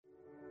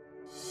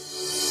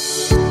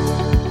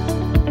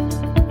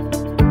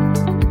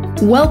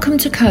Welcome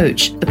to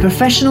Coach, the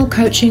professional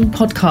coaching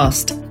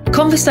podcast.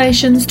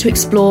 Conversations to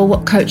explore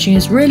what coaching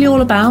is really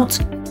all about,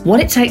 what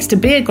it takes to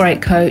be a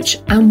great coach,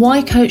 and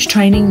why coach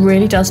training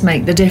really does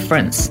make the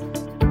difference.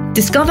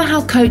 Discover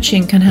how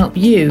coaching can help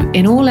you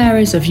in all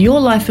areas of your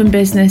life and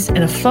business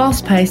in a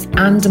fast-paced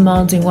and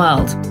demanding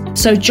world.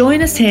 So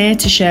join us here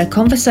to share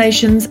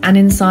conversations and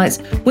insights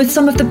with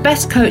some of the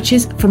best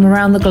coaches from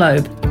around the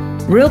globe.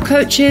 Real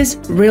coaches,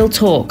 real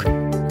talk.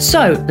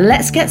 So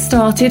let's get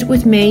started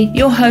with me,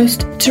 your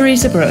host,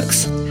 Teresa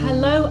Brooks.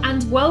 Hello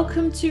and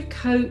welcome to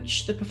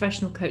Coach, the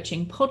professional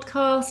coaching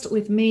podcast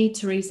with me,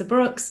 Teresa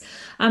Brooks.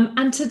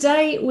 And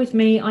today with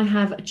me, I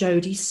have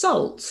Jodie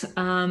Salt,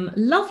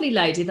 lovely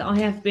lady that I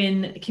have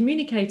been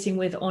communicating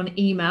with on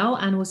email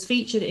and was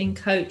featured in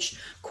Coach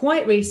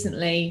quite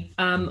recently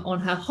on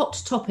her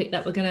hot topic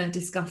that we're going to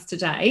discuss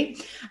today.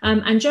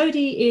 And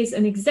Jodie is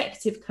an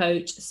executive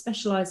coach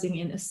specialising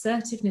in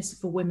assertiveness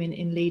for women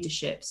in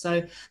leadership.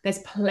 So there's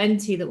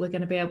plenty that we're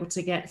going to be able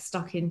to get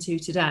stuck into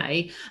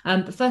today.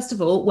 But first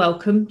of all,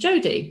 welcome,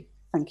 Jodie.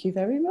 Thank you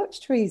very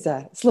much,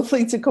 Teresa. It's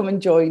lovely to come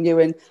and join you.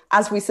 And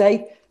as we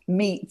say,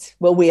 meet.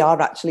 Well, we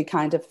are actually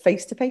kind of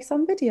face-to-face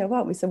on video,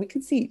 aren't we? So we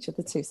can see each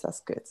other too, so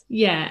that's good.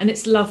 Yeah, and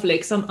it's lovely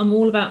because I'm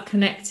all about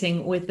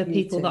connecting with the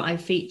people that I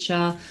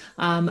feature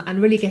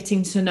and really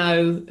getting to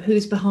know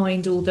who's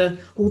behind all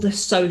the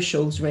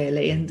socials,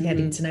 really, and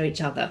getting to know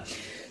each other.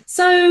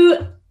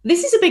 So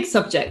this is a big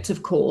subject,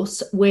 of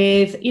course,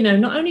 with,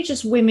 not only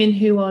just women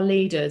who are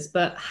leaders,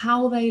 but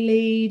how they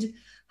lead,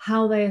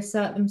 how they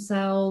assert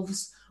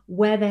themselves,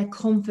 where their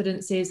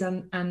confidence is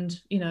and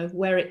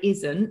where it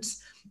isn't.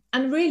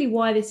 And really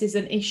why this is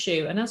an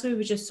issue. And as we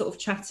were just sort of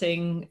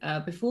chatting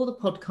before the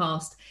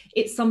podcast,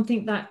 it's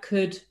something that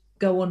could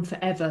go on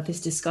forever,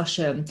 this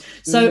discussion.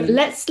 So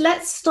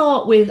let's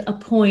start with a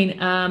point,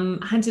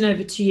 handing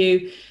over to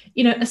you,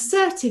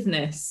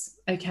 assertiveness,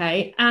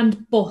 okay,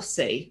 and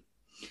bossy.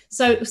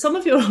 So some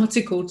of your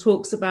article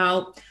talks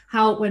about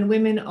how when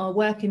women are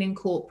working in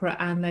corporate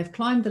and they've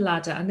climbed the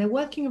ladder and they're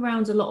working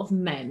around a lot of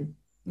men,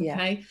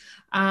 okay,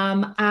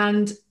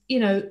 and,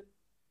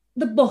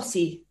 the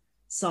bossy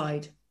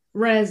side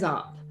rears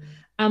up.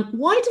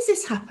 Why does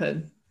this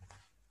happen?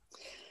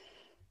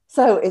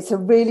 So it's a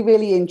really,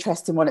 really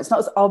interesting one. It's not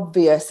as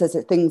obvious as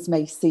things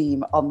may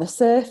seem on the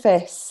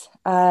surface.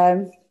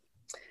 First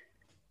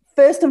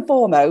and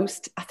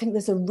foremost, I think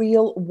there's a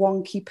real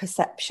wonky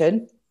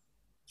perception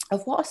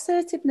of what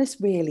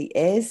assertiveness really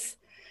is.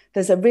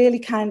 There's a really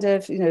kind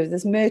of,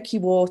 there's murky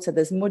water,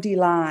 there's muddy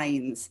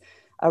lines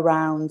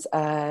around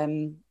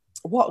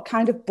what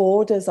kind of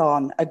borders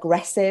on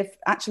aggressive.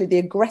 Actually, the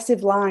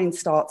aggressive line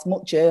starts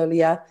much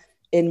earlier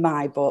in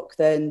my book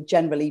than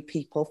generally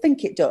people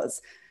think it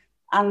does.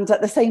 And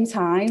at the same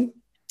time,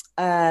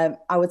 I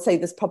would say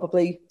there's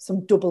probably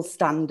some double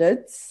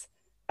standards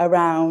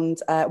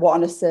around what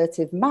an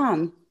assertive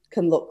man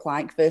can look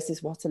like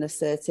versus what an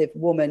assertive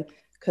woman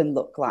can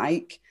look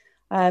like.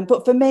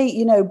 But for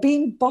me,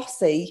 being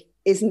bossy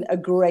isn't a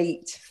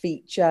great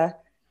feature.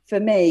 For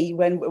me,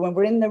 when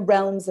we're in the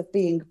realms of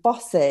being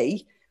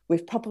bossy,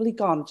 we've probably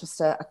gone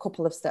just a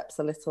couple of steps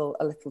a little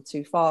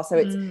too far. So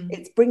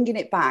it's bringing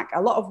it back.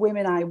 A lot of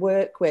women I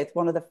work with,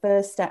 one of the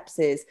first steps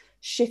is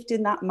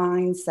shifting that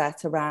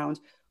mindset around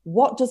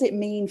what does it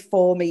mean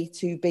for me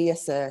to be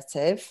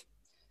assertive?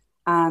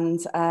 And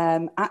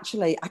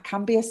actually, I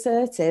can be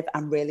assertive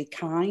and really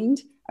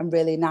kind and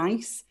really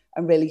nice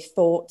and really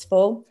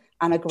thoughtful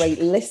and a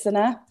great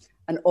listener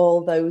and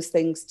all those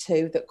things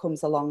too that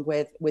comes along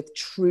with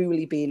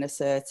truly being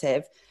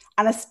assertive,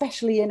 and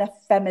especially in a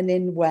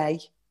feminine way.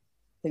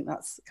 I think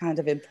that's kind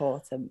of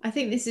important. I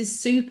think this is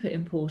super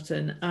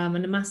important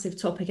and a massive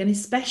topic, and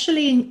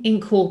especially in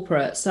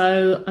corporate.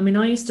 So, I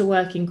used to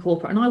work in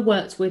corporate and I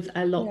worked with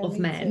a lot of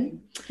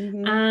men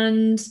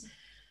and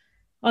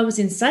I was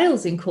in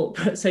sales in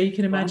corporate. So you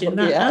can imagine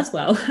that as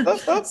well.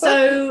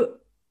 So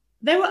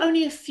there were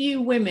only a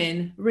few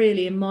women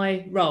really in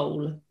my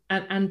role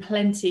and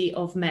plenty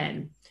of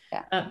men,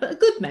 but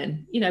good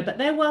men, but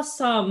there were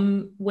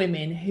some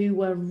women who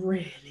were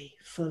really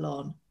full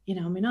on.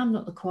 I'm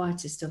not the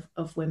quietest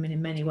of women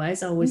in many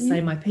ways. I always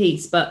say my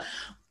piece, but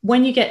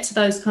when you get to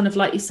those kind of,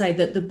 like you say,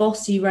 that the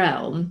bossy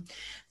realm,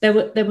 there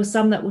were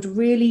some that would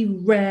really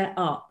rear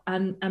up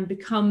and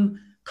become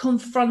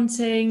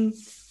confronting,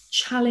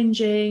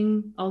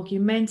 challenging,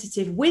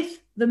 argumentative with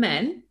the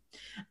men.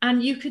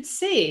 And you could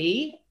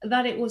see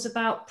that it was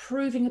about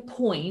proving a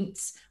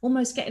point,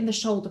 almost getting the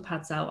shoulder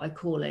pads out, I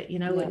call it.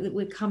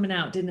 We're coming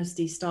out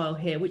dynasty style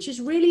here, which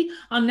is really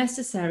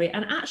unnecessary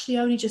and actually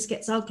only just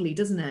gets ugly,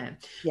 doesn't it?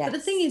 Yes. But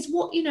the thing is,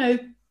 what,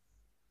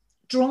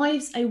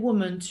 drives a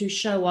woman to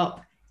show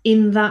up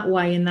in that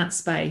way, in that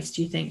space,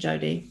 do you think,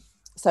 Jodie?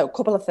 So a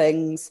couple of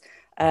things.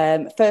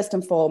 First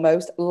and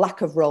foremost,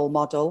 lack of role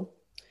model.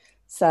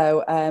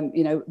 So,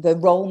 the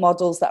role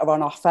models that are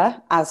on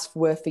offer, as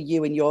were for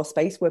you in your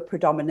space, were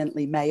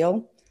predominantly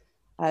male.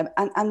 And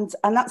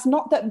that's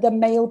not that the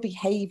male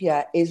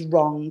behaviour is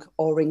wrong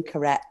or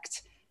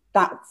incorrect.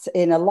 That,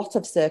 in a lot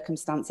of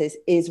circumstances,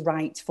 is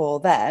right for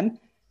them.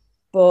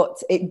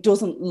 but it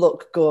doesn't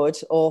look good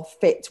or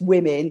fit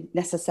women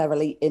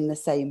necessarily in the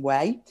same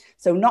way.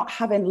 So not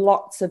having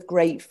lots of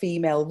great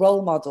female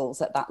role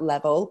models at that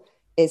level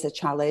is a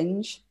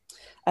challenge.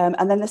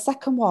 And then the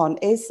second one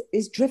is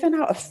driven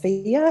out of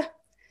fear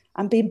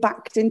and being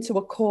backed into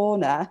a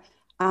corner,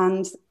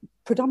 and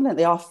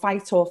predominantly our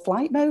fight or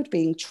flight mode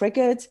being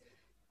triggered.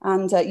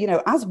 And,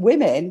 as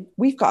women,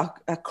 we've got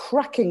a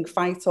cracking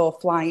fight or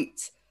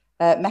flight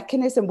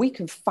mechanism. We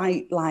can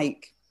fight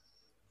like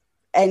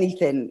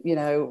anything,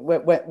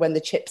 when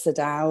the chips are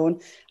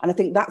down. And I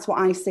think that's what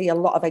I see a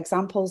lot of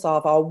examples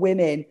of, are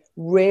women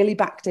really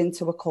backed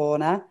into a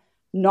corner,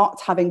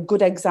 not having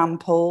good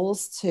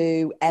examples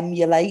to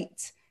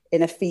emulate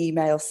in a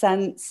female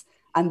sense,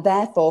 and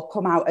therefore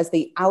come out as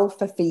the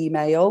alpha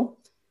female,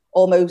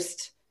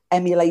 almost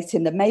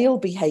emulating the male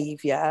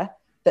behavior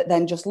that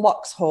then just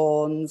locks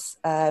horns.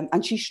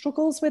 And she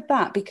struggles with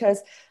that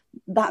because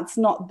that's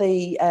not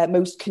the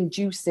most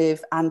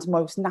conducive and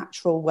most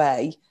natural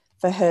way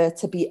for her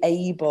to be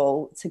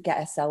able to get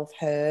herself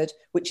heard,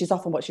 which is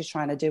often what she's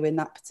trying to do in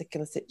that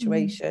particular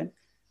situation.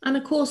 And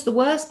of course, the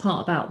worst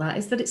part about that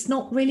is that it's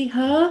not really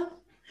her.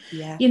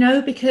 Yeah.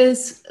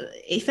 Because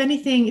if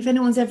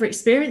anyone's ever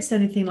experienced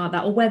anything like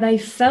that, or where they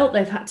felt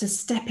they've had to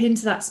step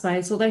into that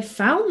space, or they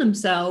found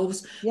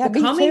themselves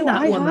becoming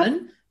that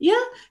woman.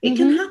 It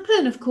can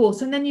happen, of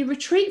course. And then you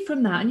retreat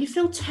from that and you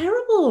feel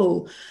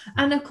terrible.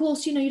 And of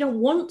course, you don't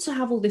want to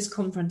have all this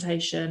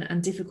confrontation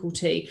and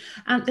difficulty.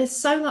 And there's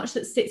so much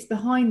that sits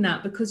behind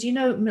that, because,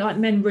 like,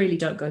 men really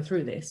don't go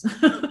through this.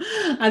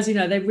 As you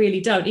know, they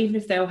really don't. Even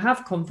if they'll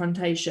have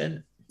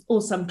confrontation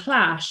or some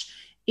clash,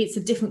 it's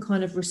a different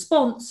kind of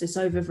response. It's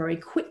over very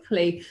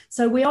quickly.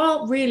 So we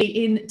are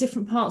really in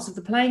different parts of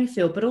the playing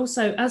field. But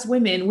also, as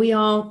women, we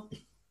are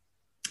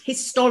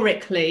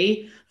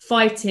historically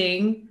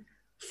fighting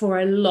for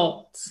a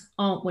lot,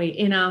 aren't we,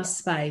 in our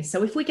space?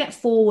 So if we get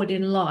forward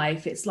in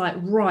life, it's like,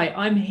 right,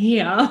 I'm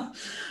here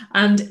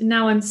and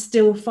now I'm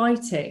still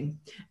fighting.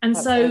 And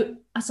so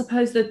I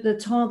suppose that the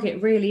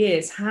target really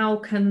is, how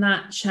can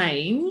that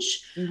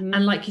change?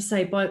 And like you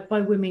say,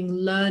 by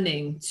women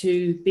learning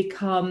to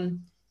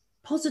become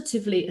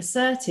positively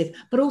assertive.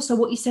 But also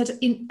what you said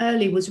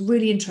earlier was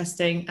really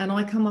interesting, and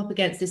I come up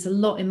against this a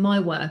lot in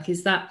my work,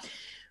 is that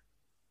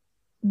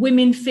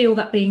women feel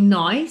that being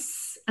nice,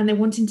 and they're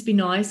wanting to be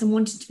nice and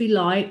wanting to be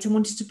liked and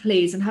wanting to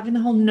please, and having the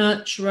whole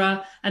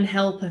nurturer and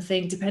helper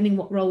thing, depending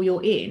what role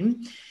you're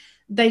in,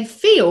 they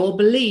feel or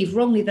believe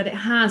wrongly that it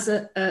has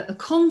a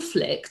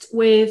conflict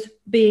with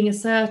being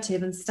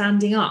assertive and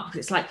standing up.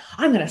 It's like,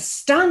 I'm going to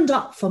stand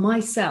up for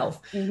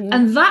myself.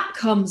 And that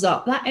comes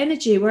up, that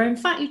energy, where in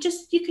fact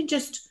you can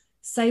just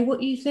say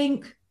what you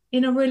think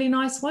in a really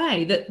nice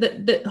way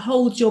that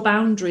holds your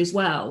boundaries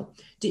well.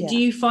 Do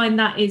you find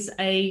that is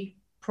a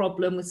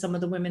problem with some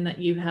of the women that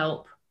you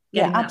help?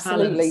 Yeah,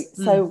 absolutely.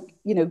 So,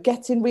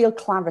 getting real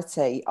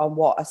clarity on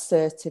what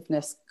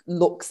assertiveness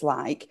looks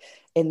like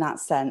in that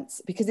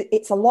sense, because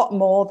it's a lot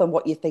more than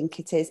what you think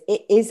it is.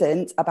 It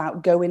isn't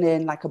about going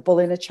in like a bull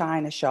in a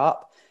china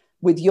shop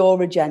with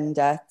your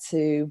agenda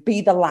to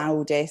be the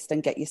loudest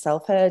and get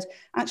yourself heard.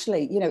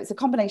 Actually, it's a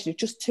combination of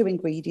just two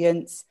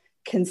ingredients: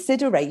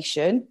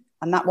 consideration,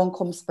 and that one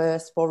comes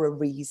first for a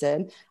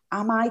reason.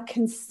 Am I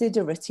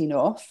considerate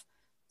enough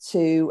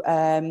to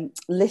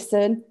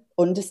listen,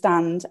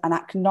 understand and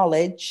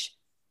acknowledge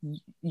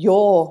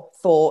your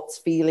thoughts,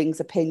 feelings,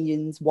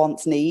 opinions,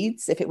 wants,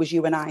 needs, if it was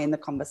you and I in the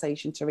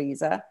conversation,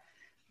 Teresa,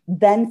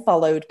 then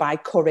followed by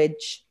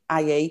courage,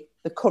 i.e.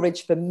 the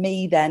courage for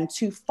me then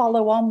to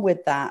follow on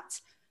with that,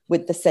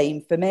 with the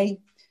same for me.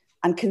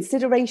 And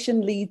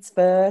consideration leads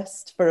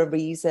first for a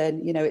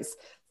reason. It's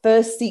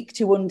first seek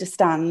to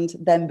understand,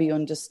 then be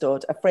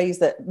understood, a phrase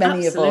that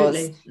many of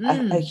us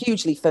are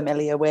hugely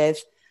familiar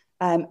with.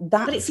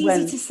 But it's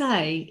easy to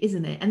say,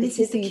 isn't it? And this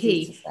is the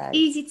key.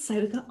 Easy to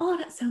say. We go, oh,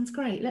 that sounds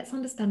great. Let's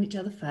understand each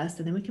other first,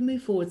 and then we can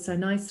move forward so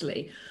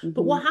nicely.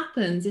 But what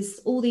happens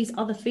is all these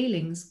other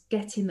feelings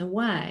get in the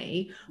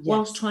way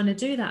whilst trying to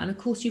do that. And of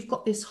course, you've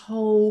got this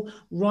whole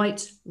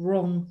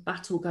right-wrong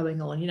battle going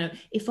on.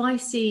 If I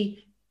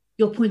see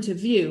your point of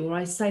view, or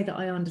I say that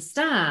I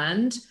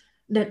understand,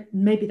 then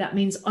maybe that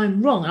means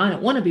I'm wrong, and I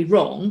don't want to be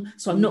wrong,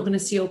 so I'm not going to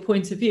see your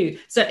point of view.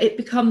 So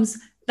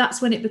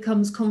that's when it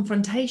becomes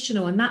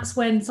confrontational. And that's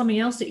when something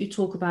else that you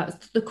talk about,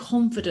 the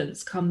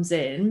confidence comes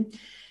in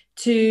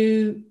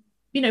to,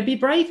 be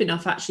brave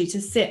enough actually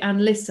to sit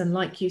and listen,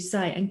 like you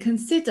say, and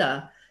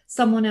consider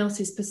someone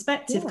else's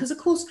perspective. Because of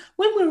course,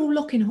 when we're all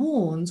locking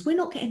horns, we're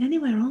not getting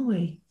anywhere, are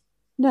we?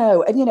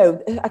 No.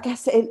 And, I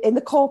guess in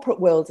the corporate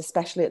world,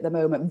 especially at the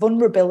moment,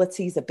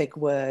 vulnerability is a big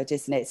word,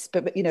 isn't it?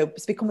 But,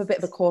 it's become a bit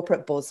of a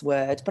corporate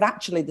buzzword, but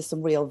actually there's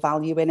some real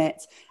value in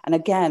it. And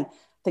again,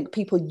 I think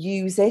people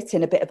use it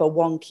in a bit of a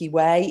wonky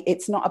way.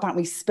 It's not about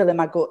me spilling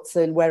my guts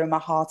and wearing my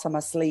heart on my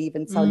sleeve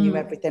and telling you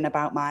everything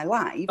about my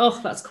life. Oh,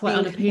 that's quite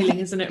unappealing,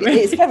 isn't it? Really?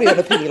 It's very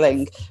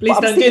unappealing. Please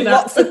don't do that.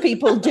 Lots of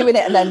people doing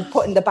it and then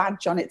putting the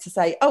badge on it to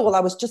say, oh, well,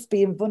 I was just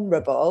being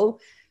vulnerable.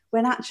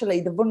 When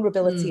actually the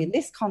vulnerability in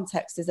this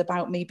context is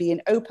about me being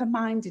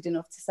open-minded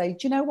enough to say, do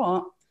you know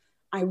what?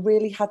 I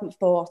really hadn't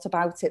thought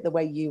about it the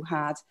way you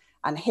had.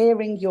 And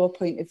hearing your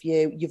point of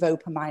view, you've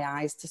opened my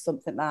eyes to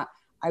something that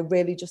I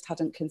really just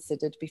hadn't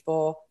considered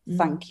before.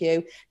 Thank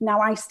you. Now,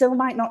 I still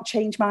might not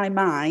change my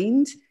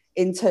mind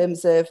in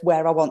terms of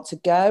where I want to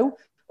go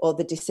or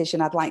the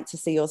decision I'd like to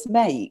see us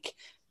make.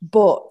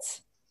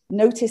 But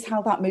notice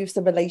how that moves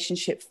the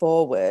relationship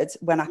forward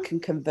when I can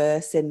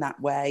converse in that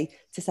way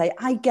to say,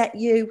 I get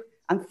you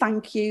and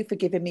thank you for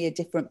giving me a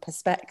different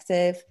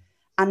perspective.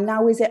 And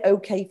now is it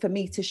okay for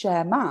me to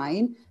share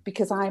mine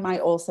because I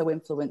might also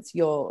influence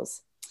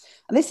yours?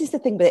 And this is the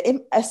thing, but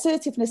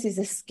assertiveness is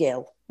a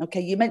skill.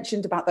 Okay, you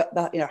mentioned about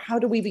that, you know, how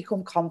do we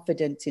become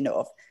confident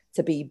enough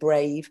to be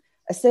brave?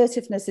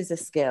 Assertiveness is a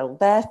skill,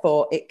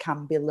 therefore it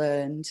can be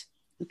learned.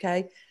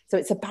 Okay, so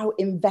it's about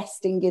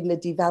investing in the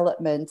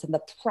development and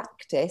the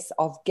practice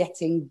of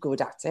getting good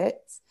at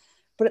it.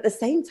 But at the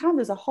same time,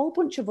 there's a whole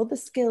bunch of other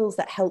skills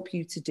that help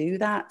you to do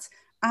that.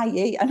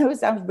 I.e., I know it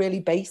sounds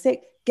really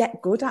basic,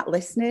 get good at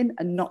listening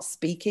and not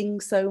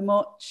speaking so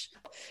much.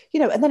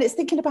 You know, and then it's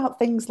thinking about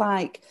things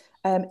like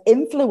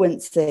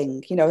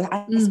influencing. You know,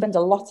 I spend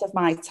a lot of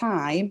my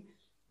time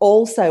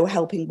also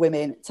helping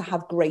women to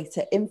have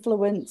greater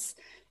influence.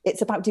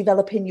 It's about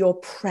developing your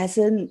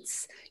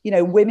presence. You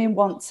know, women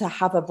want to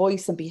have a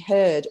voice and be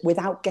heard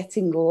without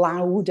getting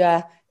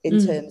louder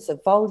in terms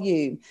of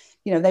volume.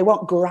 You know, they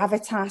want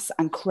gravitas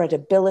and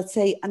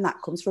credibility, and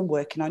that comes from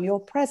working on your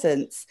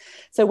presence.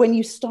 So when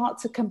you start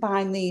to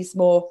combine these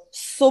more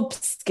sub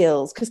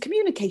skills, because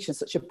communication is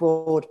such a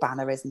broad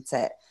banner, isn't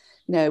it?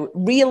 You know,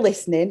 real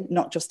listening,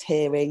 not just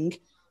hearing,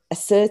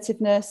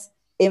 assertiveness,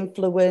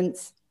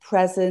 influence,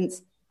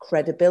 presence,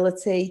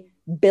 credibility,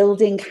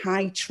 building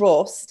high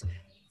trust.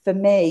 For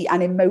me,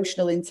 and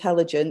emotional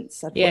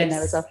intelligence, I'd put in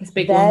there as well.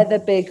 They're the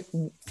big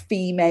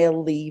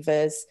female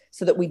levers,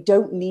 so that we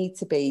don't need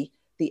to be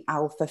the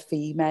alpha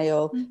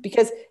female.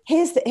 Because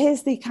here's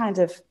the kind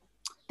of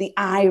the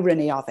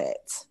irony of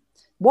it.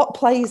 What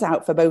plays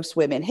out for most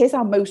women, here's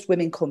how most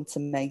women come to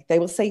me. They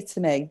will say to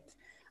me,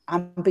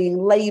 I'm being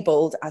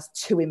labelled as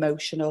too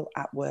emotional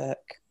at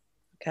work.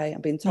 Okay,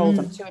 I'm being told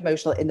I'm too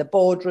emotional in the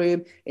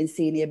boardroom, in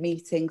senior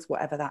meetings,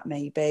 whatever that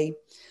may be.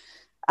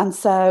 And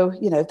so,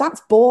 you know,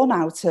 that's born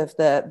out of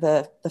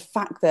the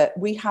fact that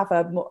we have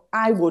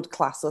I would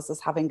class us as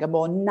having a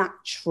more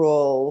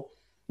natural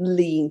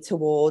lean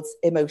towards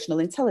emotional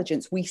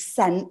intelligence. We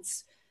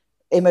sense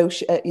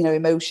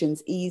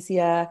emotions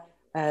easier.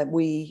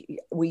 We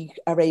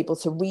are able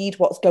to read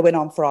what's going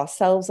on for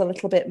ourselves a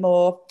little bit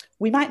more.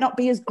 We might not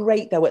be as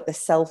great, though, at the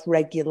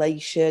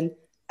self-regulation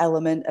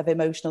element of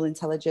emotional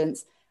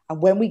intelligence.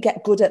 And when we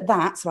get good at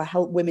that, so I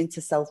help women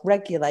to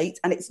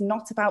self-regulate, and it's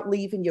not about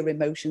leaving your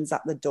emotions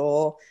at the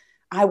door.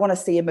 I want to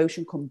see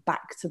emotion come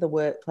back to the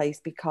workplace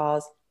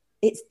because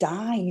it's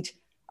died.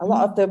 A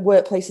lot of the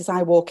workplaces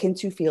I walk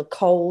into feel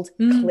cold,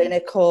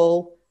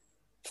 clinical,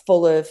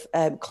 full of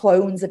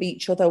clones of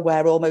each other,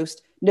 where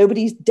almost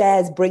nobody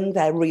dares bring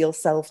their real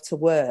self to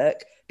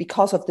work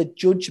because of the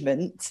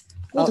judgment.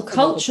 Well, the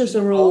cultures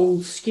are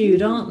all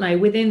skewed, aren't they,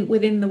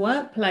 within the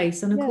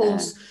workplace? And of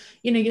course,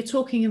 you know, you're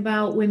talking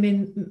about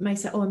women may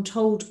say, oh, I'm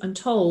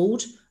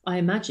told, I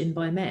imagine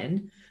by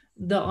men,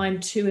 that I'm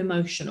too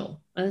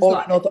emotional.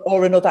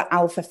 Or another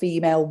alpha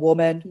female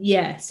woman.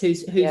 Yes,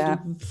 who's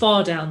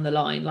far down the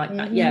line like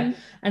that. Yeah.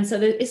 And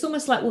so it's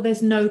almost like, well,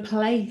 there's no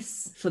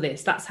place for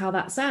this. That's how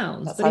that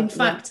sounds. But in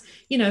fact,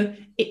 you know,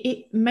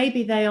 it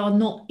maybe they are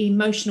not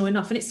emotional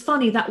enough. And it's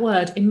funny, that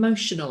word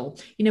emotional,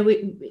 you know,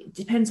 it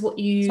depends what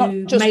you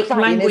make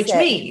crying, language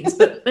means,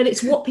 but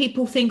it's what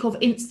people think of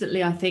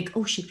instantly. I think,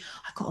 oh,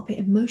 I got a bit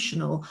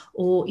emotional,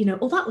 or, you know,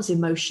 oh, that was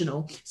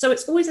emotional. So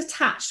it's always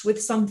attached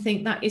with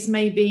something that is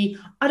maybe,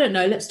 I don't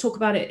know, let's talk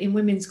about it in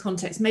women's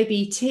context,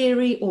 maybe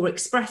teary or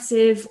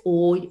expressive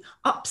or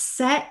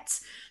upset.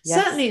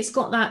 Yes. Certainly it's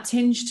got that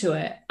tinge to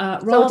it,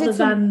 rather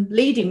than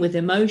leading with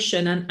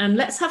emotion. And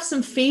let's have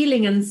some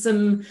feeling and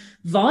some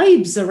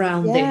vibes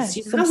around this.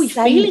 You know, how are we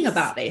feeling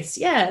about this?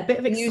 Yeah, a bit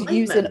of excitement.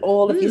 Using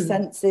all of your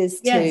senses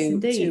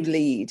to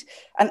lead.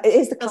 And it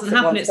is the doesn't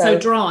happen, it's so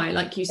dry,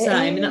 like you say.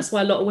 I mean, that's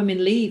why a lot of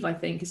women leave, I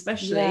think,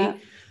 especially. Yeah.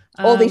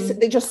 Or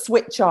they just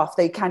switch off,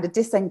 they kind of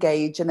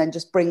disengage and then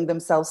just bring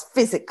themselves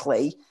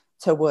physically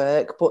to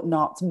work, but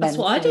not mentally. That's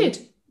what I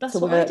did. That's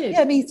what I did.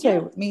 Yeah, me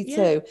too.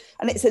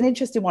 And it's an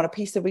interesting one. A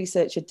piece of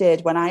research I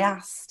did when I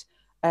asked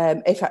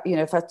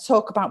if I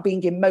talk about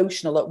being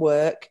emotional at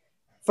work,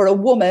 for a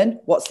woman,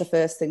 what's the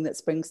first thing that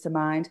springs to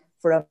mind?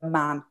 For a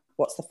man,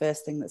 what's the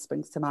first thing that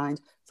springs to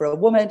mind? For a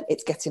woman,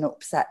 it's getting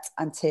upset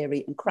and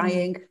teary and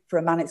crying. For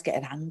a man, it's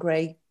getting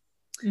angry.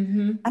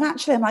 And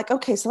actually, I'm like,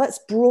 okay, so let's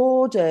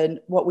broaden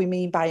what we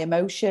mean by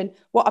emotion.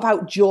 What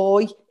about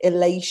joy,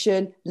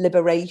 elation,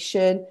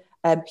 liberation,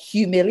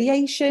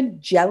 humiliation,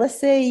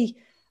 jealousy?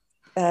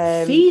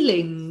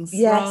 Feelings,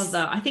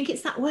 rather. I think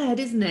it's that word,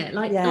 isn't it?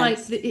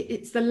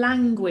 It's the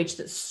language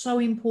that's so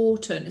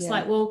important. It's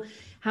like, well,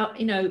 how,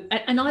 you know,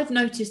 and I've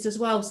noticed as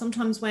well,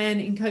 sometimes when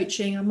in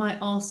coaching I might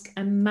ask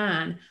a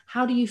man,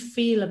 how do you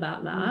feel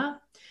about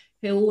that?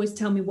 He'll always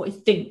tell me what he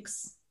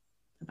thinks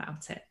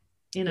about it.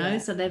 you know,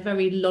 so they're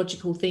very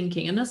logical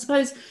thinking. And I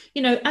suppose,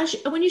 you know,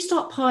 when you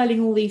start piling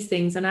all these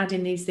things and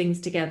adding these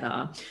things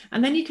together,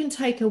 and then you can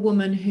take a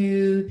woman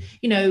who,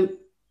 you know,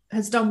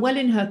 has done well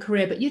in her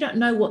career, but you don't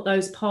know what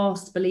those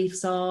past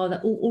beliefs are,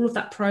 that all of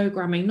that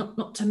programming,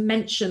 not to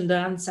mention the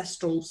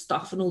ancestral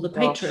stuff and all the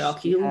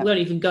patriarchy. We won't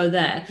even go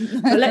there,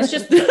 but let's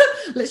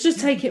just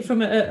take it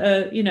from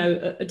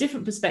a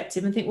different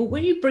perspective and think, well,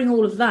 when you bring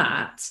all of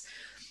that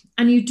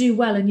and you do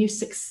well and you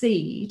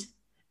succeed,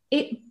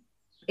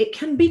 it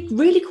can be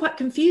really quite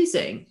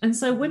confusing. And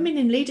so women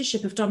in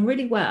leadership have done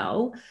really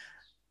well,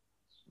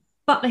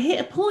 but they hit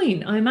a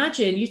point, I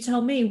imagine, you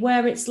tell me,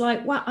 where it's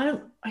like, wow, I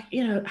don't,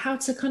 you know, how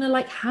to kind of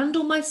like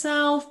handle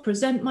myself,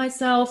 present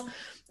myself,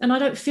 and I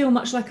don't feel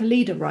much like a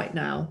leader right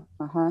now.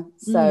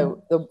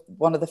 So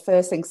one of the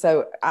first things,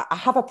 so I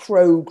have a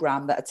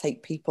program that I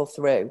take people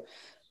through.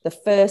 The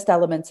first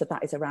element of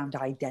that is around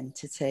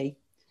identity,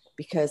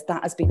 because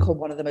that has become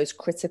one of the most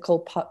critical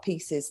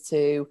pieces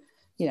to,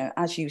 you know,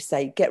 as you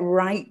say, get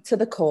right to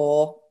the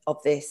core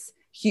of this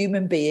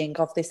human being,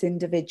 of this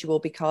individual,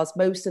 because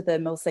most of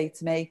them will say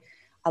to me,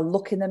 I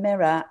look in the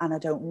mirror and I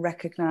don't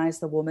recognize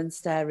the woman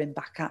staring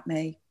back at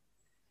me.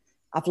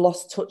 I've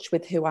lost touch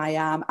with who I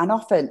am. And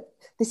often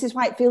this is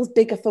why it feels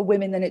bigger for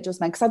women than it does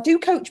men, because I do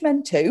coach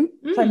men too,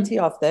 plenty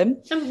of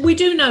them. And we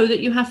do know that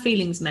you have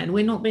feelings, men.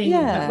 We're not being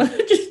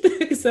just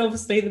because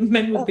obviously the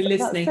men would be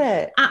listening.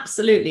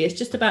 Absolutely. It's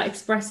just about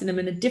expressing them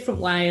in a different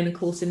way, and of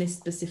course in this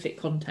specific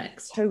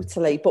context.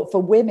 Totally. But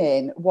for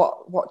women,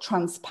 what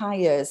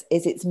transpires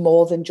is it's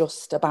more than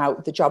just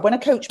about the job. When I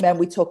coach men,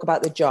 we talk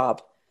about the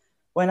job.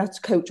 When I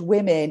coach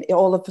women,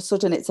 all of a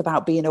sudden it's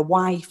about being a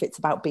wife, it's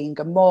about being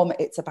a mum,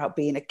 it's about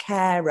being a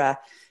carer,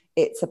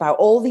 it's about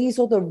all these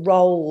other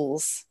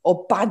roles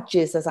or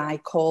badges, as I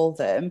call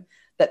them,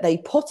 that they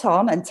put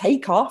on and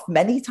take off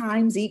many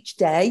times each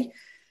day,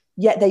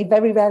 yet they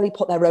very rarely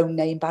put their own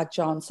name badge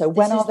on. So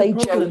when are they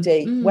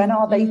Jodie? When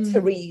are they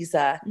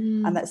Teresa?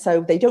 And so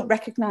they don't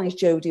recognise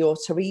Jodie or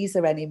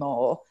Teresa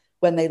anymore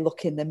when they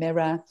look in the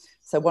mirror.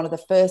 So one of the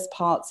first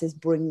parts is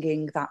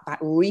bringing that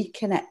back,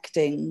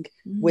 reconnecting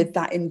with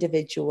that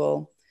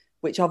individual,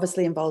 which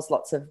obviously involves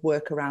lots of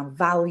work around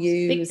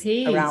values,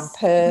 around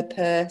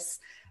purpose,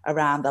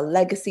 around the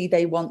legacy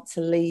they want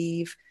to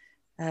leave,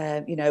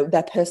 you know,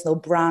 their personal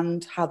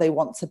brand, how they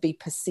want to be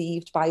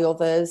perceived by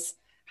others,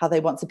 how they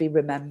want to be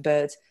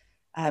remembered.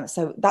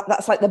 So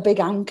that's like the big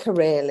anchor,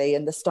 really,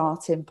 and the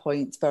starting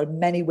point for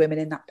many women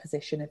in that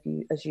position,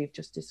 as you've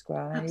just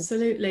described.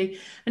 Absolutely.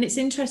 And it's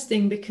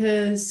interesting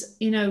because,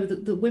 you know,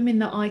 the women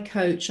that I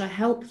coach, I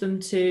help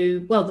them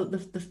to, well,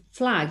 the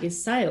flag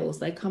is sales.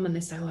 They come and they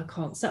say, oh, I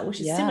can't sell,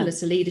 which is similar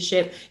to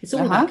leadership. It's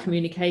all about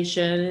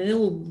communication, and it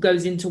all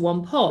goes into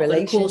one pot.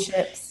 Relationships. But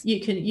of course,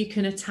 you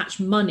can attach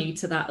money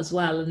to that as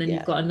well. And then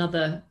you've got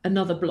another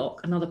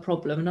block, another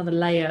problem, another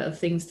layer of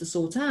things to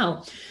sort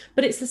out.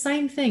 But it's the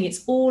same thing.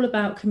 It's all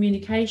about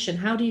communication.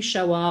 How do you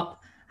show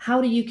up? How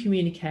do you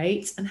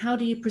communicate? And how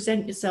do you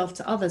present yourself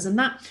to others? And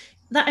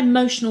that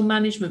emotional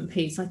management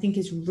piece, I think,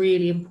 is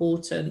really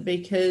important,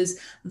 because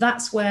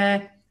that's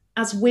where,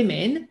 as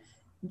women,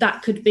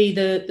 that could be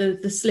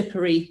the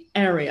slippery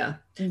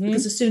area.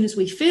 Because as soon as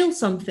we feel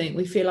something,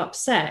 we feel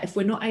upset, if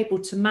we're not able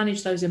to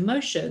manage those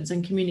emotions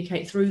and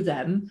communicate through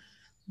them,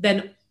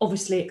 then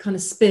obviously it kind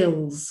of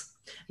spills.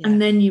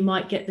 And then you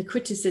might get the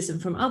criticism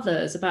from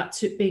others about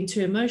being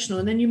too emotional.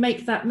 And then you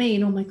make that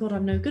mean, oh my God,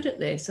 I'm no good at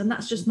this. And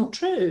that's just not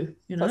true.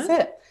 You know,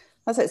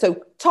 that's it.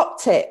 So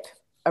top tip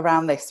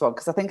around this one,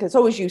 because I think it's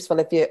always useful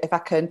if I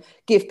can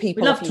give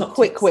people a few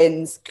quick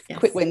wins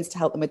to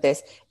help them with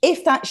this.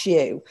 If that's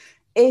you,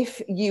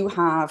 if you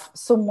have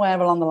somewhere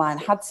along the line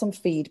had some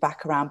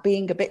feedback around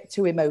being a bit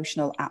too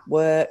emotional at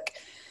work,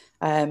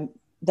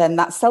 then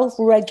that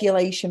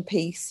self-regulation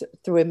piece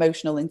through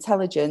emotional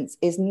intelligence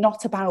is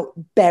not about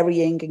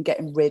burying and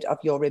getting rid of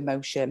your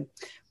emotion.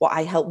 What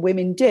I help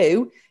women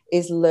do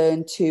is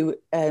learn to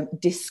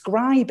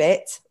describe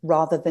it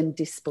rather than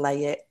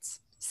display it.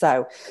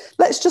 So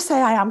let's just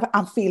say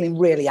I'm feeling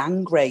really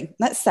angry.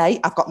 Let's say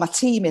I've got my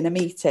team in a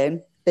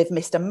meeting. They've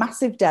missed a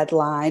massive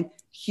deadline.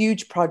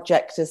 Huge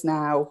project is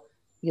now,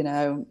 you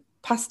know,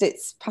 past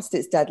its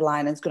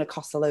deadline, and it's going to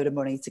cost a load of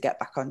money to get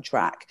back on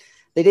track.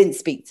 They didn't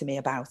speak to me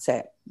about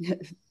it.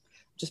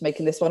 Just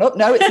making this one up.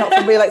 No, it's not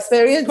from real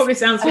experience. Probably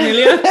sounds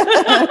familiar.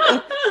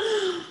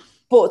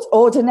 But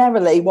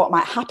ordinarily, what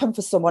might happen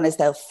for someone is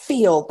they'll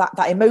feel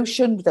that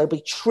emotion. They'll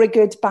be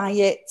triggered by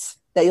it.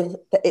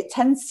 It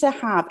tends to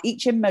have,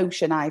 each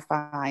emotion I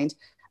find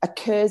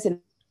occurs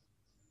in,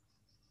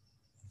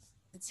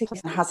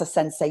 has a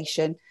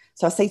sensation.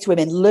 So I say to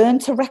women, learn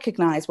to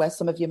recognize where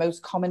some of your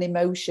most common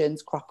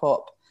emotions crop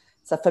up.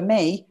 So for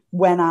me,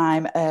 when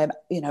I'm,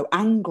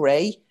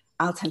 angry,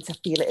 I'll tend to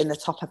feel it in the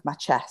top of my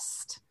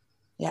chest.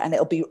 Yeah, and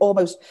it'll be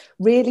almost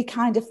really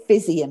kind of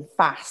fizzy and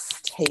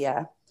fast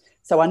here.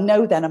 So I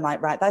know then I'm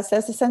like, right, there's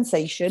a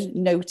sensation,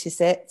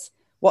 notice it.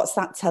 What's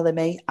that telling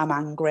me? I'm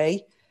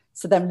angry.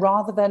 So then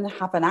rather than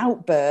have an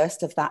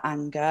outburst of that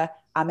anger,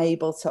 I'm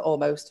able to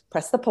almost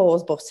press the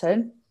pause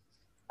button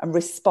and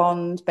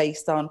respond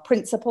based on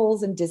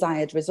principles and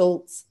desired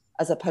results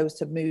as opposed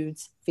to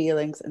moods,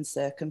 feelings and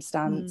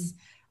circumstance.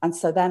 And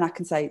so then I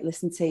can say,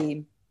 listen,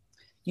 team,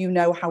 you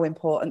know how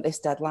important this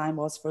deadline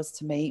was for us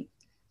to meet.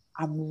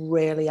 I'm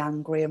really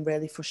angry and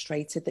really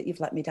frustrated that you've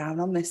let me down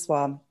on this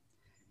one.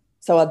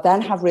 So I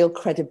then have real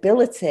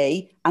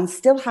credibility and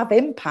still have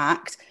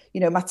impact.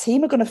 You know, my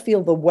team are going to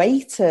feel the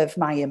weight of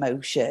my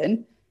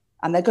emotion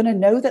and they're going to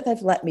know that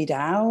they've let me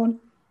down,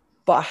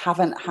 but I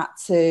haven't had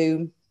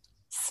to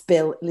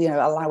spill, you know,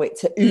 allow it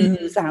to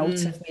ooze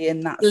out of me in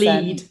that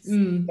sense.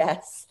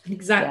 Yes,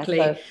 exactly.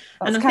 Yeah, so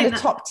that's and kind of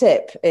top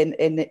tip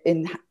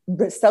in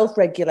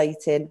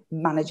self-regulating,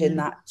 managing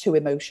that too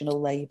emotional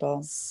labor.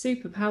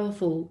 Super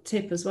powerful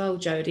tip as well,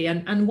 Jodie,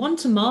 and one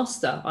to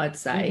master, I'd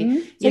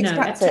say. You know,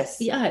 practice.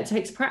 It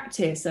takes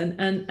practice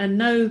and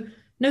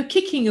no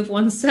kicking of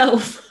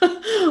oneself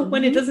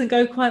when it doesn't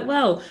go quite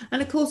well.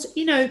 And of course,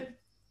 you know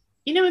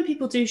when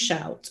people do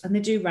shout and they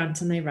do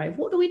rant and they rave,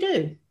 what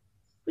do?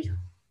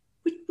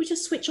 We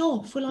just switch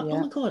off. We're like, oh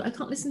my God, I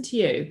can't listen to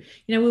you.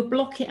 You know, we'll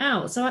block it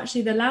out. So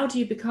actually, the louder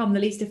you become, the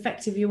least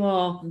effective you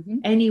are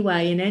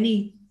anyway in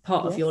any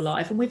part of your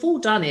life. And we've all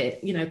done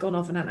it, you know, gone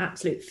off in an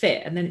absolute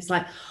fit. And then it's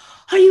like,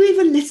 are you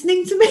even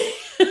listening to me?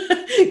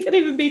 It could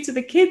even be to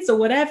the kids or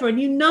whatever. And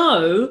you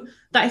know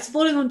that it's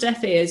falling on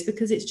deaf ears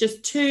because it's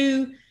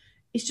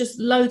just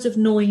loads of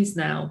noise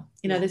now.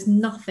 You know, there's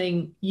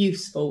nothing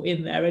useful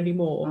in there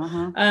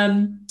anymore.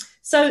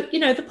 So, you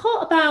know, the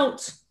part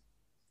about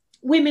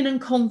women and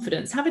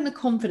confidence, having the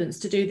confidence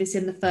to do this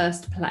in the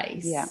first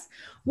place.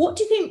 What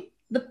do you think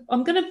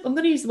I'm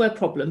gonna use the word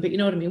problem, but you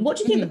know what I mean. What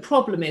do you think the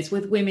problem is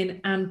with women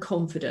and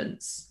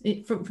confidence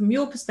from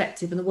your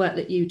perspective and the work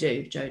that you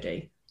do,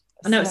 Jodie?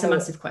 I know it's a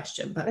massive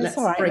question, but let's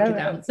break it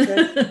down.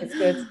 It's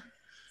good.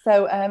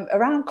 So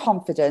around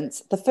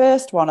confidence, the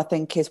first one I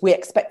think is we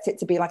expect it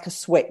to be like a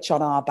switch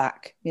on our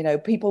back. You know,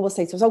 people will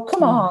say to us, oh,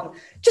 come on,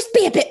 just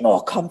be a bit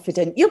more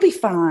confident. You'll be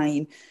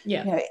fine.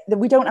 Yeah. You know,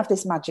 we don't have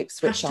this magic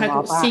switch on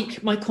our back.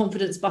 Seek my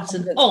confidence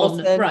button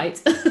on.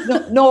 Right.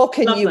 Nor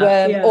can you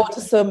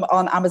order some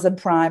on Amazon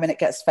Prime and it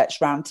gets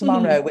fetched round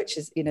tomorrow, which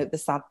is, you know, the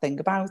sad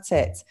thing about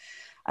it.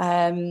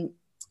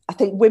 I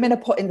think women are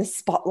put in the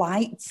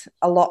spotlight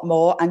a lot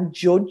more and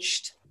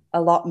judged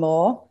a lot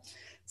more.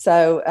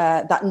 So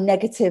that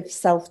negative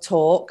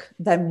self-talk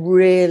then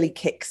really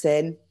kicks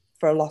in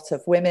for a lot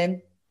of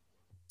women.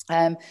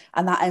 And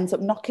that ends up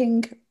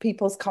knocking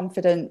people's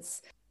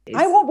confidence.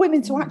 I want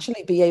women to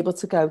actually be able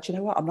to go, do you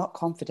know what? I'm not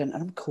confident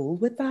and I'm cool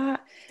with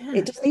that. Yeah.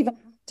 It doesn't even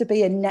have to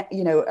be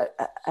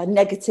a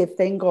negative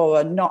thing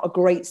or not a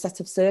great set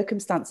of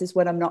circumstances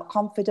when I'm not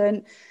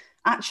confident.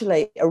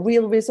 Actually, a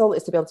real result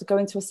is to be able to go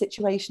into a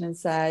situation and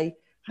say,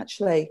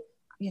 actually,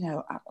 you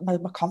know, my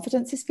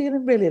confidence is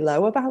feeling really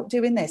low about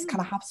doing this. Can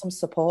I have some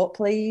support,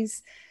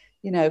 please?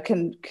 You know,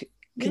 can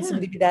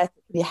somebody be there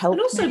to help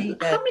me? And also,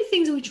 how many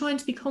things are we trying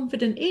to be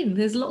confident in?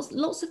 There's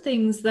lots of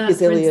things that,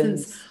 for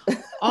instance,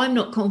 I'm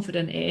not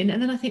confident in.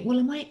 And then I think, well,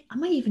 am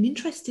I even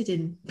interested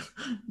in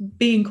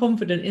being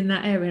confident in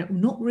that area?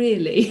 Not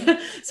really.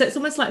 So it's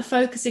almost like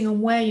focusing on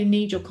where you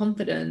need your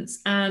confidence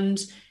and,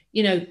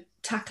 you know,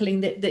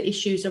 tackling the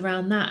issues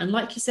around that. And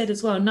like you said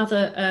as well,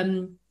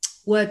 another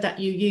word that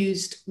you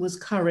used was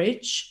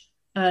courage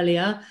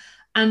earlier,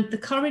 and the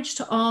courage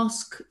to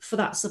ask for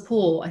that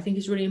support I think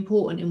is really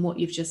important in what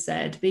you've just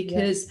said,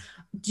 because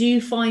do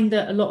you find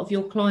that a lot of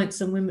your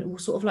clients and women will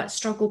sort of like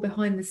struggle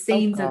behind the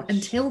scenes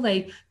until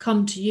they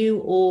come to you,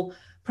 or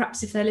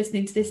perhaps if they're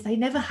listening to this they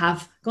never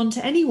have gone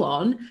to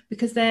anyone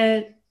because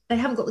they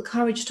haven't got the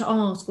courage to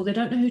ask, or they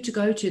don't know who to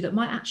go to that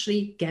might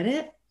actually get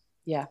it?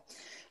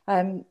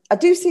 I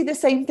do see the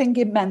same thing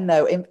in men,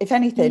 though. If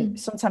anything,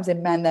 sometimes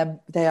in men,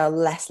 they are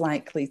less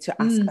likely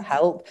to ask for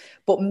help.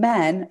 But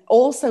men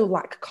also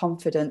lack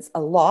confidence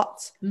a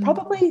lot,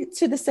 probably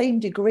to the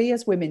same degree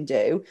as women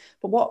do.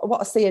 But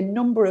what I see a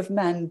number of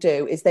men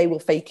do is they will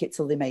fake it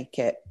till they make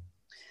it.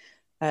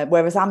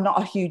 Whereas I'm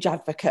not a huge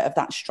advocate of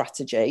that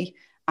strategy.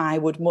 I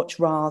would much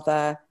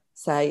rather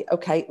say,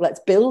 okay,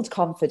 let's build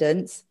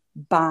confidence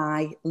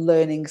by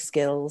learning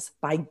skills,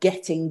 by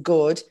getting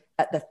good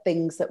at the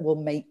things that will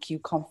make you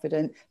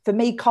confident. For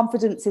me,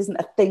 confidence isn't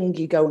a thing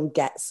you go and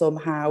get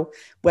somehow,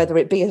 whether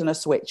it be in a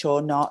switch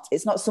or not.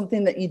 It's not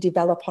something that you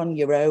develop on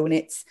your own.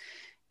 It's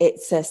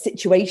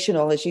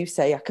situational, as you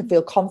say. I can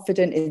feel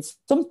confident in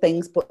some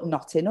things, but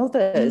not in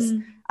others.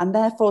 And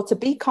therefore, to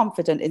be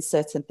confident in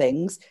certain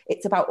things,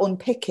 it's about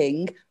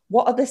unpicking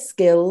what are the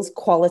skills,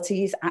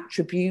 qualities,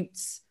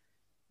 attributes,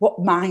 what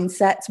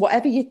mindsets,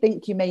 whatever you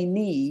think you may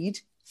need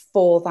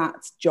for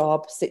that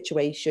job,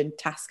 situation,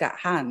 task at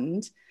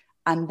hand,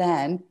 and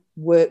then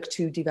work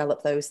to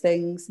develop those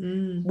things.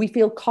 We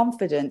feel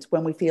confident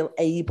when we feel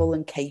able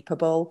and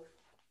capable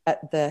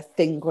at the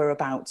thing we're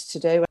about to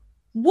do.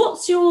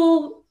 What's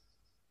your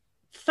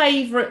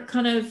favourite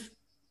kind of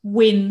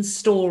win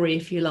story,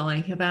 if you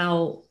like,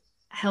 about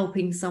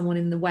helping someone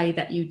in the way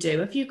that you do?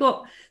 Have you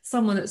got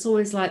someone that's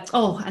always like,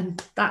 oh,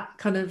 and that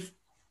kind of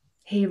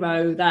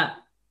hero that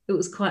it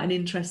was quite an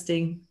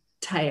interesting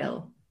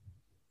tale?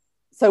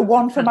 So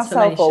one for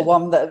myself, or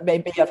one that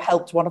maybe I've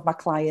helped one of my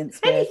clients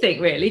with?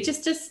 Anything really,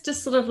 just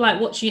sort of like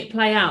watching it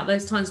play out.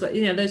 Those times where,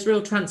 you know, those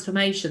real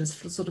transformations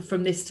sort of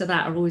from this to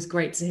that are always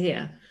great to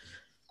hear.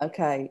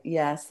 Okay,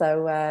 yeah.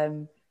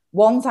 So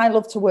ones I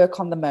love to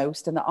work on the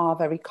most and that are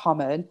very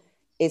common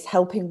is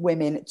helping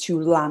women to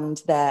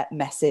land their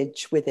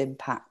message with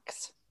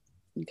impact.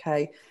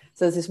 Okay,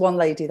 so there's this one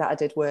lady that I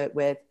did work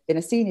with in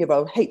a senior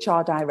role,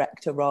 HR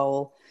director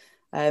role,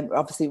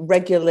 obviously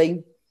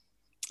regularly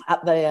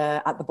at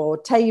the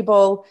board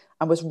table,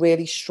 and was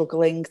really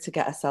struggling to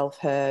get herself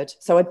heard.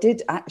 So I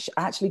did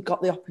actually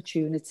got the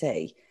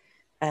opportunity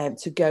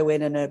to go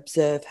in and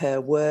observe her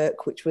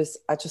work, which was,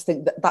 I just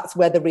think that's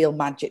where the real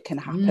magic can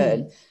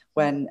happen,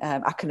 when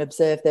I can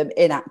observe them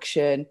in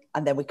action,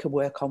 and then we can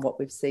work on what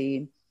we've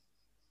seen.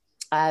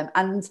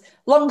 And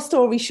long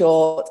story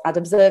short, I'd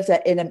observed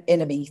her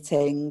in a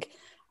meeting,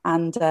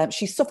 and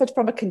she suffered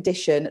from a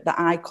condition that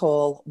I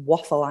call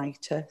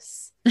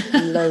waffleitis.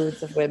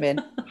 Loads of women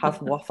have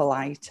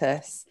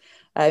waffleitis.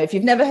 If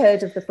you've never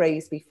heard of the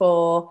phrase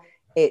before,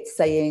 it's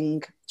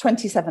saying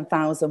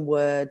 27,000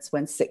 words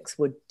when 6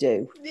 would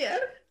do. Yeah.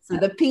 So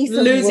the piece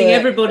of losing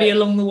everybody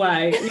along the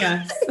way.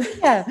 Yes.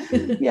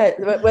 yeah.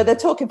 Where they're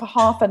talking for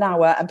half an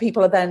hour and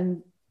people are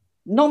then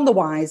none the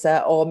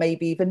wiser, or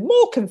maybe even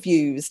more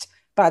confused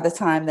by the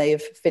time they've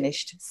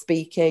finished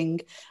speaking.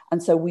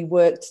 And so we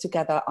worked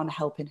together on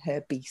helping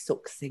her be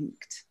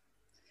succinct.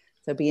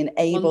 So being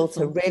able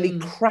to really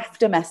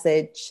craft a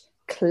message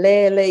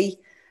clearly,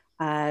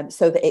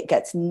 so that it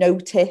gets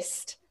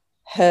noticed,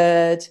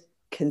 heard,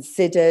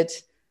 considered,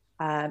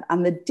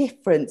 and the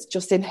difference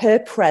just in her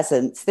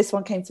presence. This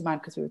one came to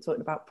mind because we were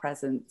talking about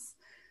presence.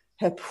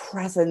 Her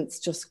presence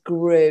just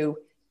grew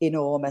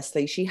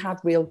enormously. She had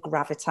real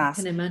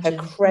gravitas. Her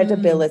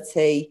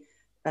credibility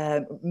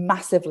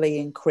massively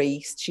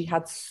increased. She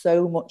had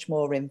so much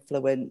more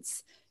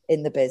influence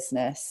in the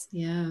business.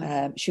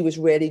 She was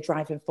really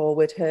driving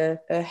forward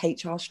her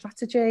HR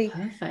strategy.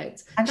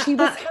 Perfect. And she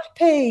was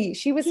happy.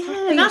 She was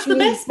happy. That's the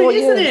best bit,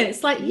 isn't it?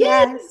 It's like,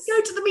 yes,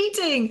 go to the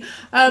meeting.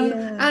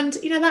 And,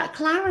 you know, that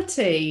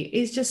clarity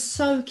is just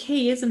so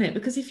key, isn't it?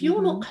 Because if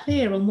you're not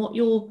clear on what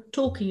you're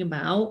talking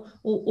about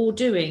or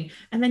doing,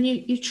 and then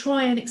you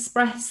try and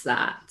express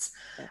that,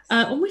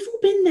 and we've all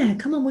been there.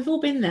 Come on, we've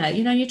all been there.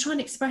 You know, you try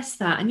and express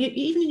that, and you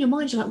even in your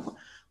mind, you're like,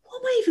 what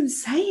am I even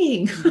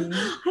saying?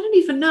 I don't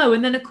even know.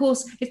 And then, of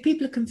course, if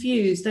people are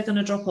confused, they're going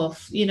to drop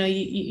off. You know,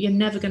 you're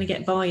never going to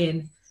get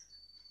buy-in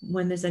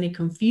when there's any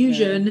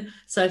confusion.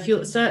 So if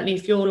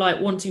you're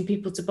like wanting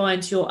people to buy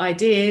into your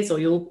ideas or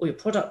your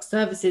product,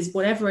 services,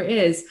 whatever it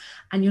is,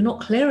 and you're not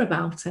clear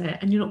about it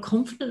and you're not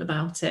confident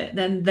about it,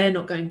 then they're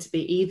not going to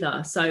be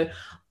either. So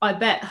I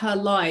bet her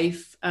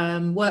life,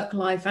 work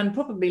life, and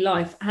probably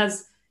life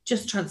has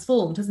just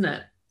transformed, hasn't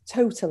it?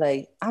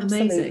 Totally.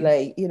 Absolutely.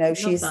 Amazing. You know,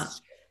 she's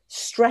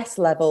stress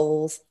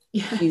levels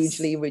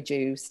hugely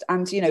reduced.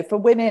 And, you know, for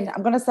women,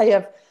 I'm going to say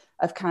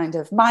of kind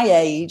of my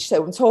age,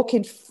 so I'm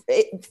talking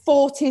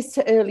 40s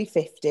to early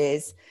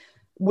 50s,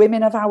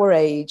 women of our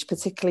age,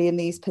 particularly in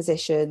these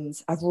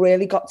positions, have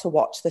really got to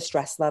watch the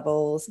stress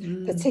levels,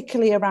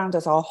 particularly around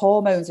us, our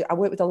hormones. I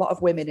work with a lot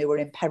of women who are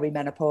in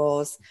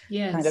perimenopause,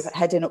 kind of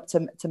heading up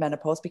to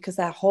menopause, because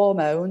their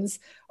hormones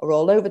are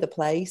all over the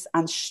place,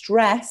 and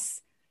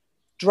stress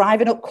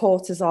driving up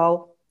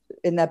cortisol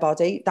in their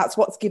body. That's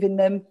what's giving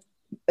them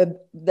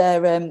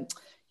their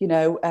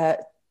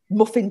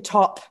muffin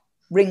top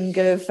ring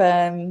of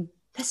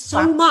there's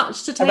so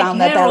much to take care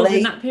of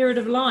in that period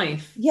of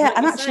life.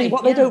 And actually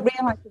what they don't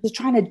realize is they're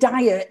trying to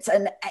diet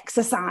and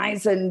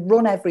exercise and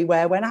run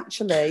everywhere, when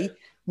actually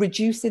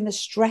reducing the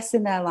stress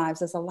in their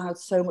lives has allowed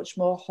so much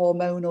more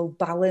hormonal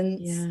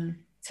balance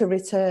to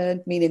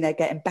return, meaning they're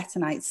getting better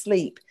night's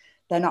sleep.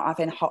 They're not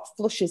having hot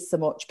flushes so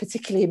much,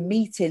 particularly in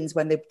meetings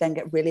when they then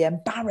get really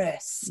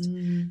embarrassed.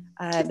 They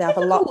have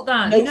a lot,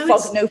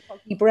 no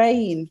foggy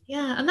brain.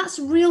 Yeah, and that's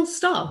real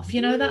stuff.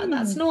 You know,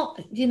 that's not,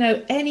 you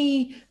know,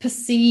 any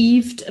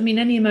perceived, I mean,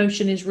 any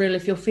emotion is real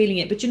if you're feeling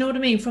it. But you know what I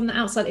mean? From the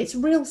outside, it's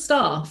real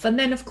stuff. And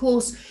then, of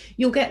course,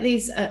 you'll get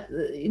these,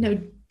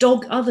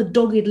 other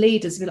dogged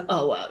leaders be like,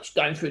 oh, well, it's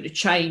going through the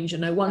change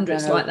and no wonder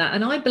it's like that.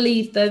 And I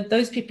believe that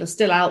those people are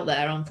still out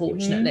there,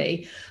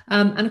 unfortunately.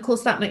 And of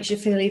course, that makes you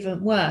feel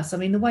even worse. I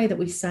mean, the way that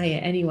we say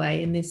it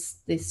anyway in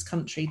this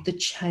country, the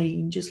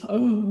change is like,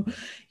 oh,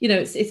 you know,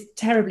 it's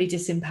terribly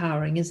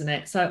disempowering, isn't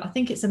it? So I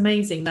think it's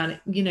amazing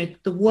that, you know,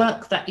 the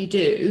work that you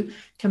do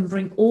can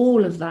bring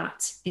all of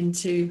that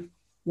into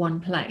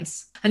one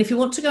place. And if you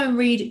want to go and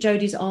read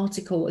Jodie's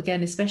article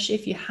again, especially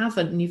if you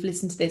haven't and you've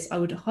listened to this, I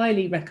would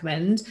highly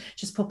recommend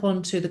just pop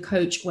onto the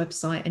Coach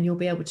website and you'll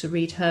be able to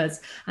read hers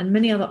and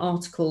many other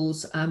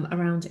articles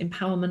around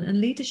empowerment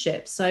and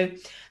leadership. So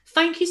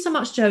thank you so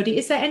much, Jodie.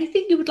 Is there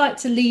anything you would like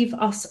to leave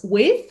us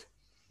with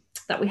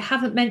that we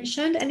haven't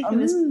mentioned? Anything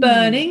that's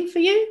burning for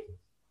you?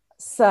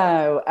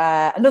 So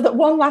another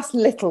one last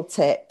little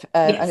tip,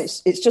 and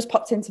it's just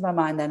popped into my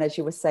mind then as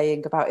you were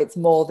saying about it's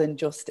more than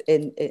just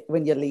in it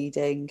when you're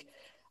leading,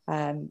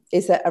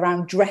 is that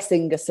around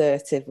dressing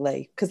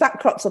assertively, because that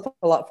crops up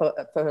a lot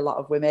for a lot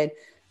of women.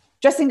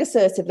 Dressing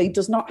assertively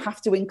does not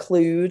have to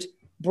include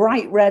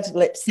bright red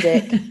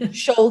lipstick,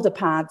 shoulder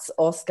pads,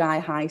 or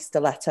sky-high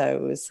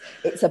stilettos.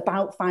 It's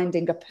about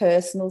finding a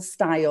personal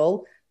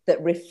style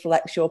that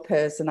reflects your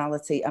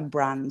personality and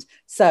brand.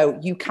 So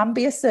you can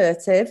be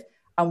assertive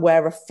and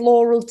wear a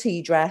floral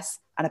tea dress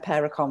and a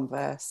pair of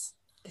Converse.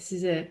 This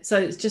is it. So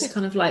it's just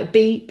kind of like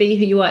be who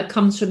you are. It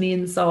comes from the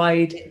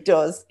inside. It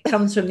does. It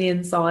comes from the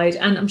inside.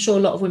 And I'm sure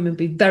a lot of women would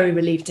be very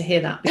relieved to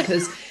hear that,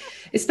 because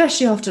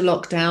especially after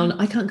lockdown,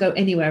 I can't go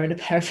anywhere in a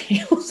pair of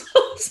heels.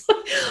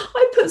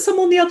 I put some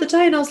on the other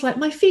day and I was like,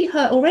 my feet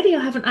hurt already. I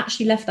haven't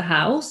actually left the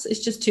house. It's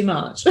just too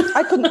much.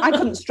 I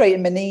couldn't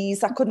straighten my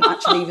knees. I couldn't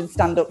actually even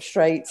stand up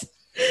straight.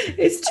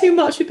 It's too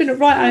much. We've been at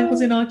right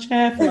angles in our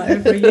chair for like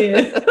over a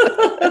year.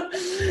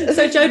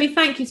 So Jodie,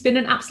 thank you. It's been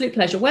an absolute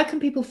pleasure. Where can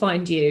people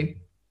find you?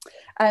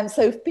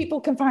 So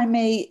people can find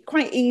me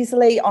quite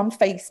easily on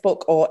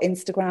Facebook or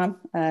Instagram,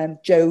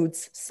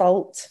 Jodes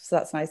Salt. So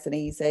that's nice and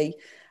easy.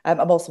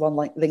 I'm also on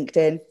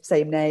LinkedIn,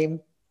 same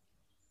name.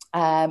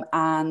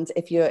 And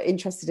if you're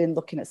interested in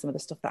looking at some of the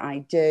stuff that I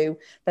do,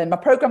 then my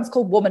program's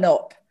called Woman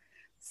Up.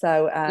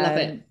 So love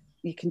it.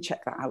 You can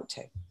check that out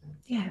too.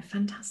 Yeah,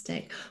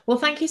 fantastic. Well,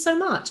 thank you so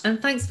much.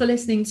 And thanks for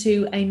listening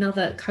to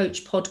another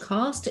Coach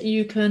podcast.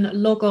 You can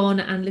log on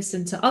and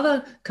listen to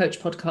other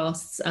Coach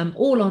podcasts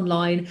all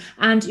online,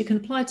 and you can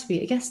apply to be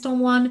a guest on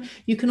one.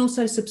 You can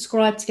also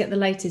subscribe to get the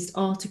latest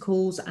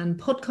articles and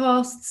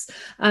podcasts,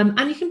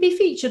 and you can be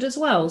featured as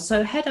well.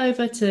 So head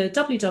over to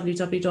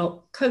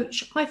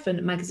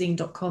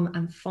www.coach-magazine.com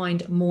and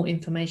find more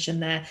information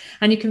there.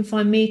 And you can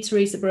find me,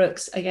 Teresa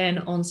Brooks, again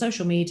on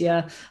social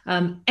media,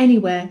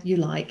 anywhere you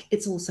like.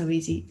 It's all so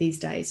easy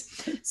these days.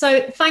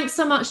 So thanks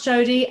so much,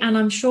 Jodie, and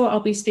I'm sure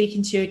I'll be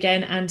speaking to you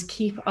again, and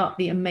keep up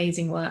the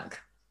amazing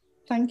work.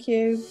 Thank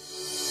you.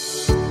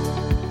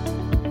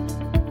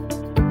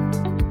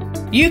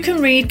 You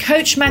can read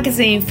Coach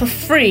Magazine for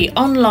free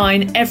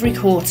online every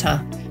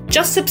quarter.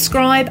 Just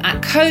subscribe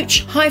at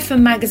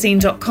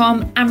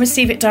coach-magazine.com and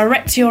receive it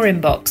direct to your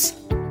inbox.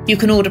 You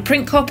can order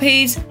print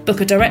copies, book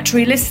a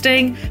directory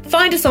listing,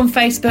 find us on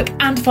Facebook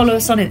and follow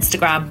us on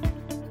Instagram.